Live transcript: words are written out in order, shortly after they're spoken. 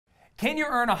Can you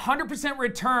earn 100%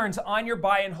 returns on your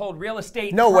buy and hold real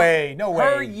estate No way, no way.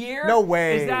 per year? No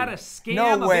way. Is that a scam,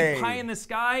 No a way. big pie in the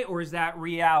sky, or is that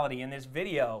reality? In this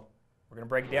video, we're going to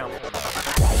break it down.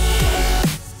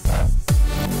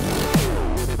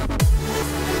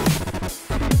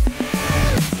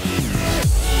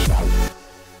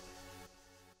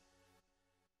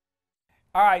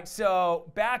 All right,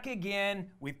 so back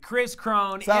again with Kris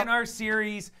Krohn in our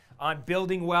series on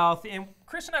building wealth. And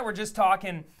Kris and I were just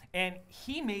talking, and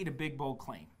he made a big, bold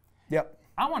claim. Yep.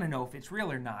 I want to know if it's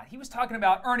real or not. He was talking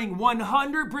about earning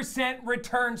 100%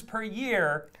 returns per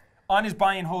year on his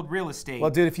buy and hold real estate.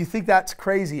 Well, dude, if you think that's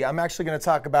crazy, I'm actually going to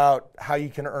talk about how you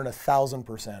can earn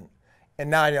 1,000%. And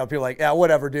now I know people are like, yeah,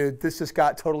 whatever, dude. This just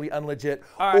got totally unlegit.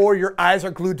 Right. Or your eyes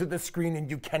are glued to the screen and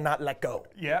you cannot let go.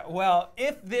 Yeah, well,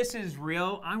 if this is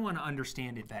real, I want to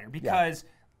understand it better. Because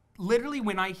literally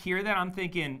when I hear that, I'm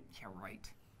thinking, yeah, right.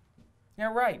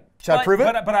 Yeah, right. Should I prove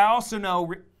it? But I also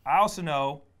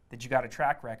know that you got a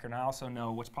track record, and I also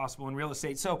know what's possible in real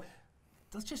estate. So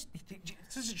let's just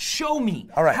show me.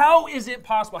 All right. How is it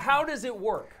possible? How does it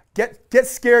work? Get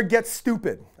scared, get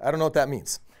stupid. I don't know what that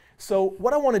means. So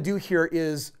what I want to do here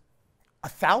is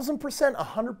 1,000%,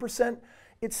 100%.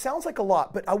 It sounds like a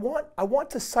lot, but I want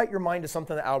to cite your mind to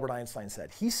something that Albert Einstein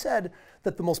said. He said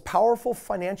that the most powerful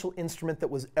financial instrument that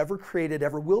was ever created,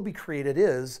 ever will be created,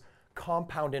 is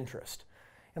compound interest.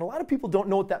 And a lot of people don't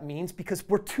know what that means because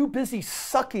we're too busy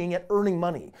sucking at earning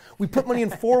money. We put money in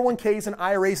 401ks and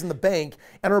IRAs in the bank,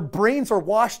 and our brains are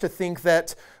washed to think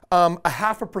that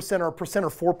 0.5% or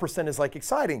 1% or 4% is like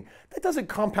exciting. That doesn't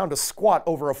compound a squat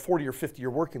over a 40 or 50 year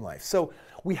working life. So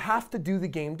we have to do the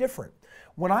game different.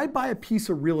 When I buy a piece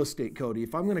of real estate, Cody,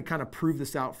 if I'm going to kind of prove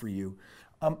this out for you,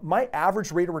 my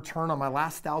average rate of return on my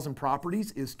last 1,000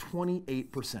 properties is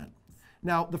 28%.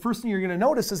 Now, the first thing you're going to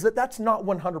notice is that that's not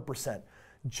 100%.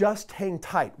 Just hang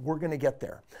tight. We're going to get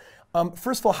there.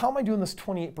 First of all, how am I doing this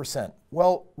 28%?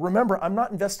 Well, remember, I'm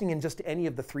not investing in just any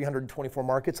of the 324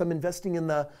 markets. I'm investing in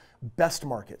the best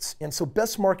markets. And so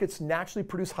best markets naturally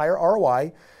produce higher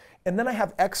ROI. And then I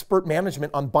have expert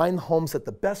management on buying the homes at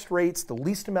the best rates, the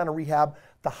least amount of rehab,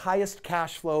 the highest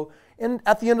cash flow. And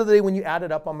at the end of the day, when you add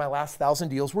it up on my last 1,000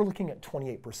 deals, we're looking at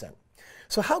 28%.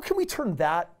 So how can we turn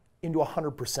that into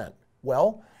 100%?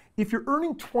 Well, if you're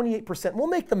earning 28%, we'll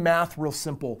make the math real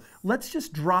simple. Let's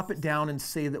just drop it down and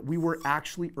say that we were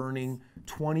actually earning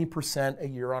 20% a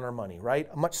year on our money, right?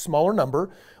 A much smaller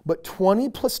number, but 20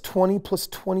 plus 20 plus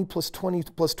 20 plus 20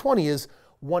 plus 20 is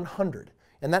 100.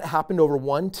 And that happened over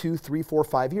 1, 2, 3, 4,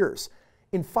 5 years.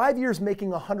 In 5 years,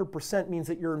 making 100% means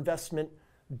that your investment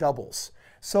doubles.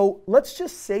 So let's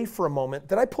just say for a moment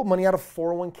that I pull money out of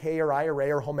 401k or IRA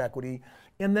or home equity,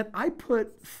 and that I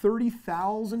put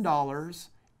 $30,000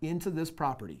 into this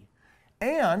property.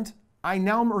 And I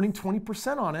now am earning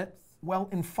 20% on it. Well,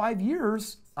 in 5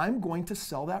 years, I'm going to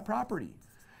sell that property.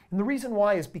 And the reason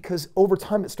why is because over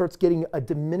time it starts getting a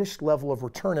diminished level of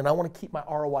return, and I want to keep my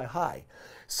ROI high.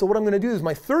 So what I'm going to do is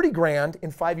my 30 grand in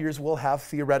 5 years will have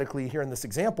theoretically, here in this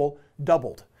example,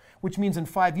 doubled, which means in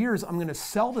 5 years I'm going to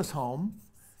sell this home,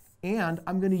 and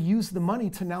I'm going to use the money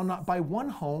to now not buy one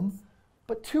home,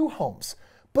 but 2 homes.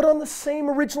 But on the same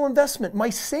original investment. My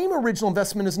same original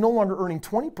investment is no longer earning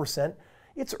 20%,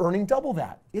 it's earning double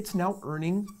that. It's now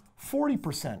earning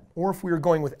 40%. Or if we were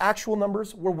going with actual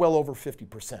numbers, we're well over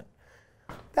 50%.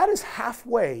 That is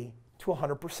halfway to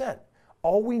 100%.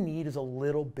 All we need is a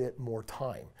little bit more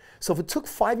time. So if it took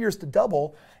 5 years to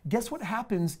double, guess what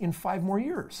happens in 5 more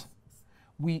years?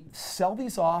 We sell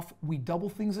these off, we double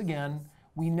things again,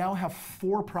 we now have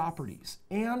 4 properties.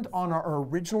 And on our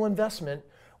original investment,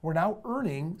 we're now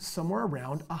earning somewhere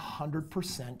around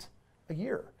 100% a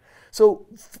year. So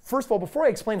first of all, before I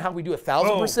explain how we do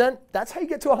 1,000%, that's how you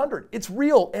get to 100. It's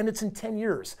real, and it's in 10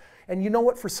 years. And you know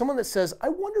what? For someone that says, I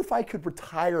wonder if I could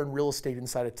retire in real estate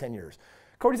inside of 10 years.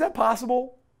 Cody, is that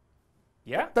possible?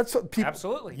 Yeah, that's what people,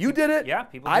 absolutely. You did it. Yeah,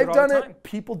 people do it all the time. I've done it.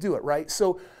 People do it, right?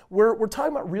 So we're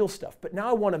talking about real stuff, but now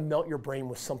I want to melt your brain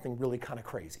with something really kind of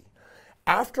crazy.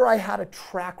 After I had a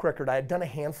track record, I had done a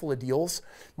handful of deals,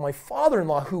 my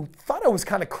father-in-law, who thought I was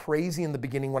kind of crazy in the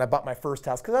beginning when I bought my first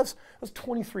house, because I was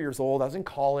 23 years old, I was in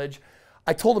college,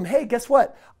 I told him, hey, guess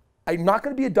what? I'm not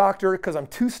going to be a doctor because I'm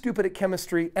too stupid at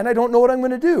chemistry, and I don't know what I'm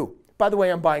going to do. By the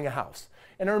way, I'm buying a house.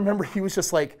 And I remember he was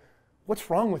just like, what's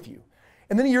wrong with you?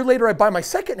 And then a year later, I buy my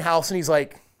second house, and he's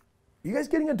like, are you guys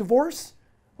getting a divorce?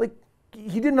 Like,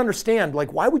 he didn't understand,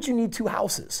 like, why would you need 2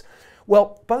 houses?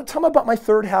 Well, by the time I bought my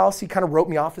third house, he kind of wrote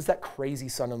me off as that crazy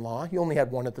son-in-law. He only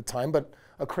had one at the time, but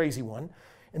a crazy one.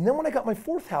 And then when I got my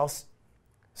 4th house,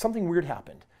 something weird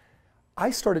happened.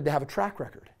 I started to have a track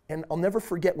record. And I'll never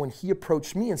forget when he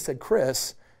approached me and said,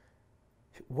 Kris,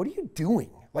 what are you doing?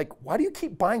 Like, why do you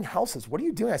keep buying houses? What are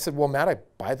you doing? I said, well, Matt, I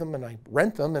buy them and I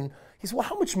rent them. And he said, well,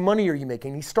 how much money are you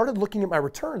making? He started looking at my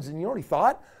returns, and you know what he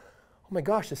thought? Oh my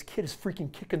gosh, this kid is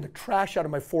freaking kicking the trash out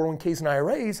of my 401ks and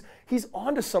IRAs. He's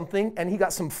onto something, and he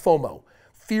got some FOMO,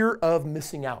 fear of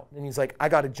missing out. And he's like, I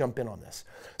got to jump in on this.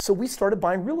 So we started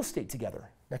buying real estate together.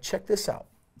 Now check this out.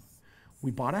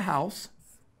 We bought a house.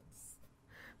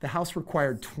 The house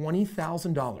required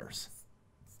 $20,000.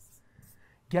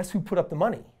 Guess who put up the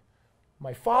money?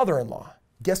 My father-in-law.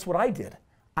 Guess what I did?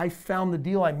 I found the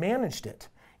deal, I managed it.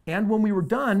 And when we were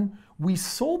done, we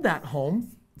sold that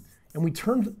home and we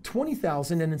turned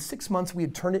 $20,000, and in 6 months we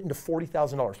had turned it into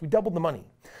 $40,000. We doubled the money.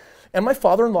 And my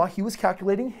father-in-law, he was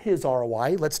calculating his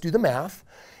ROI. Let's do the math.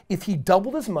 If he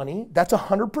doubled his money, that's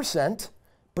 100%,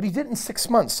 but he did it in 6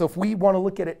 months. So if we want to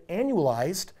look at it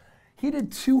annualized, he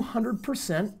did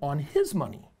 200% on his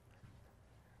money.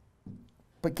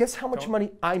 But guess how much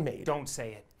money I made? Don't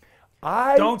say it.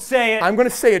 Don't say it. I'm going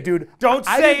to say it, dude. Don't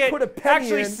say it. I didn't put a penny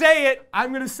Actually, in. say it. I'm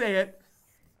going to say it.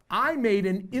 I made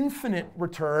an infinite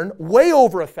return, way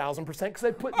over 1,000%, because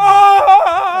I put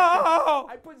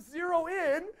I put zero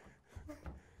in,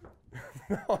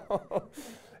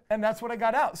 and that's what I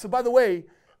got out. So by the way,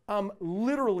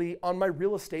 literally on my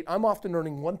real estate, I'm often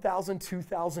earning 1,000,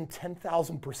 2,000,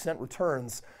 10,000%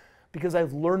 returns because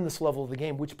I've learned this level of the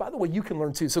game, which by the way, you can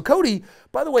learn too. So Cody,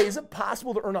 by the way, is it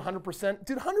possible to earn 100%?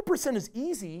 Dude, 100% is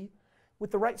easy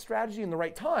with the right strategy and the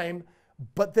right time,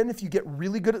 but then if you get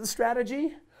really good at the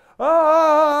strategy,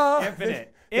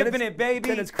 Infinite, baby.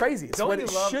 Then it's crazy. It's what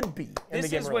it should be in the game of real estate.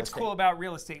 This is what's cool about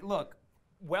real estate. Look,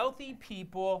 wealthy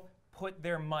people put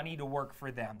their money to work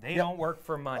for them. They don't work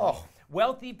for money.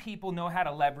 Wealthy people know how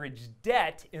to leverage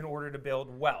debt in order to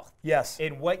build wealth. Yes.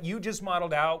 And what you just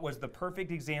modeled out was the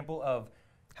perfect example of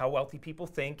how wealthy people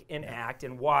think and act,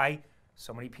 and why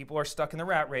so many people are stuck in the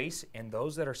rat race. And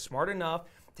those that are smart enough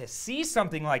to see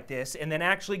something like this and then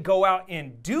actually go out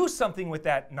and do something with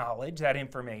that knowledge, that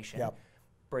information,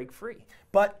 break free.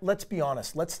 But let's be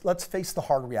honest. Let's face the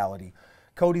hard reality.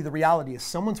 Cody, the reality is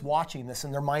someone's watching this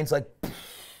and their mind's like,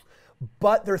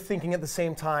 but they're thinking at the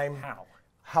same time,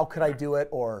 how could I do it?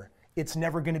 Or it's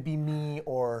never going to be me,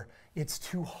 or it's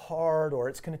too hard, or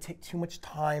it's going to take too much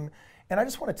time. And I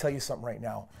just want to tell you something right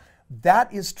now.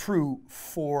 That is true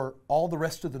for all the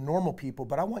rest of the normal people,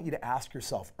 but I want you to ask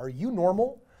yourself, are you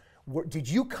normal? Did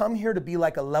you come here to be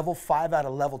like a level 5 out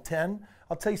of level 10?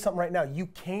 I'll tell you something right now. You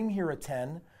came here at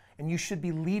 10, and you should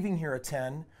be leaving here at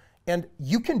 10, and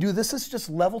you can do this. This is just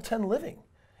level 10 living.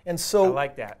 And so I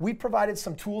like that. We provided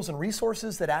some tools and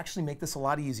resources that actually make this a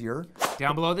lot easier.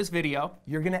 Down below this video,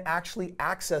 you're going to actually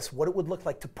access what it would look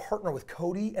like to partner with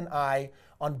Cody and I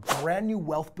on brand new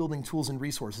wealth building tools and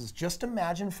resources. Just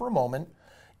imagine for a moment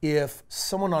if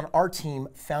someone on our team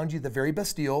found you the very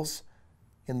best deals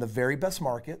in the very best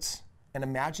markets, and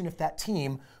imagine if that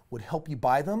team would help you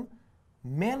buy them,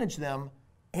 manage them,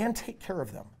 and take care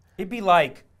of them. It'd be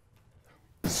like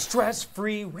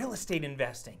stress-free real estate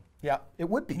investing. Yeah, it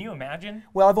would be. Can you imagine?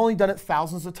 Well, I've only done it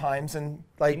thousands of times, and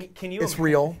like, can you it's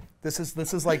real. This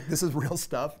is real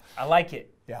stuff. I like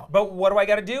it. Yeah. But what do I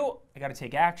got to do? I got to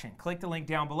take action. Click the link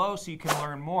down below so you can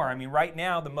learn more. I mean, right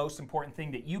now, the most important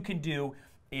thing that you can do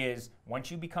is,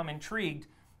 once you become intrigued,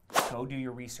 go do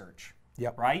your research.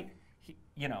 Yep. Right?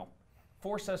 You know,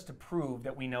 force us to prove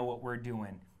that we know what we're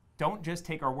doing. Don't just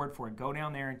take our word for it. Go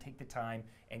down there and take the time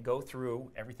and go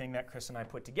through everything that Kris and I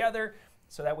put together,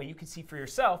 so that way you can see for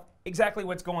yourself exactly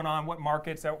what's going on, what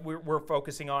markets that we're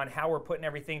focusing on, how we're putting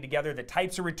everything together, the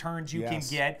types of returns you can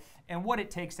get, and what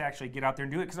it takes to actually get out there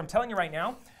and do it. Because I'm telling you right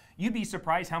now, you'd be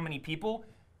surprised how many people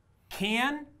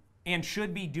can and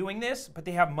should be doing this, but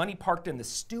they have money parked in the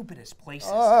stupidest places.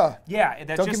 Yeah,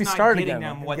 that's just not getting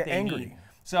them what they need.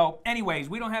 So anyways,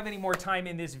 we don't have any more time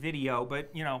in this video, but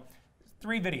you know,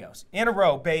 3 videos in a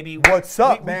row, baby. What's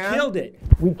up, man? We killed it.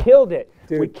 We killed it.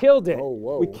 Dude. We killed it. Oh,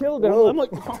 whoa. We killed it. Whoa. I'm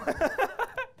like,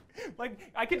 like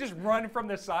I could just run from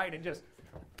the side and just.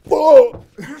 Whoa!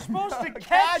 You're supposed to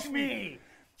catch me,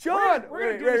 John.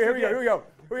 We're Wait, gonna do this here we go. again.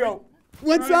 Here we go.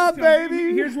 What's up,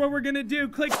 baby? Here's what we're gonna do.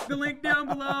 Click the link down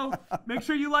below. Make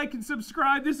sure you like and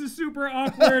subscribe. This is super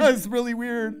awkward. It's really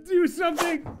weird. Do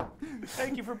something.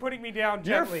 Thank you for putting me down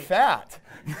gently. You're fat.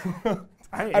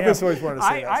 I've just always wanted to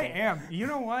say that. I am. You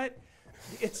know what?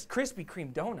 It's Krispy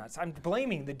Kreme donuts. I'm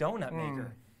blaming the donut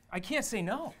maker. I can't say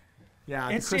no. Yeah,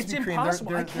 it's Krispy Kreme,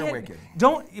 impossible. they're wicked.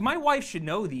 My wife should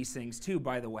know these things too,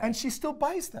 by the way. And she still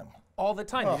buys them. All the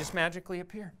time. They just magically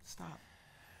appear. Stop.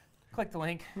 Click the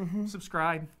link,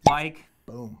 subscribe, like,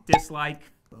 boom, dislike.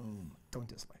 Boom. Don't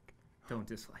dislike. Don't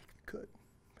dislike. Good.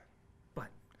 But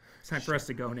it's time for us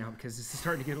to go now because this is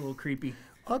starting to get a little creepy.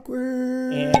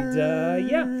 Awkward. And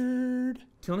yeah,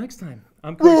 till next time.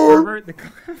 I'm Kris Sperber, the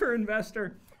clever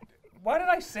investor. Why did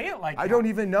I say it like that? I don't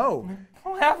even know.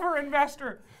 Clever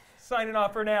investor. Signing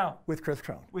off for now. With Kris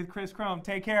Krohn. With Kris Krohn.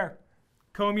 Take care.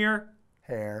 Comb your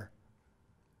hair.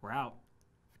 We're out.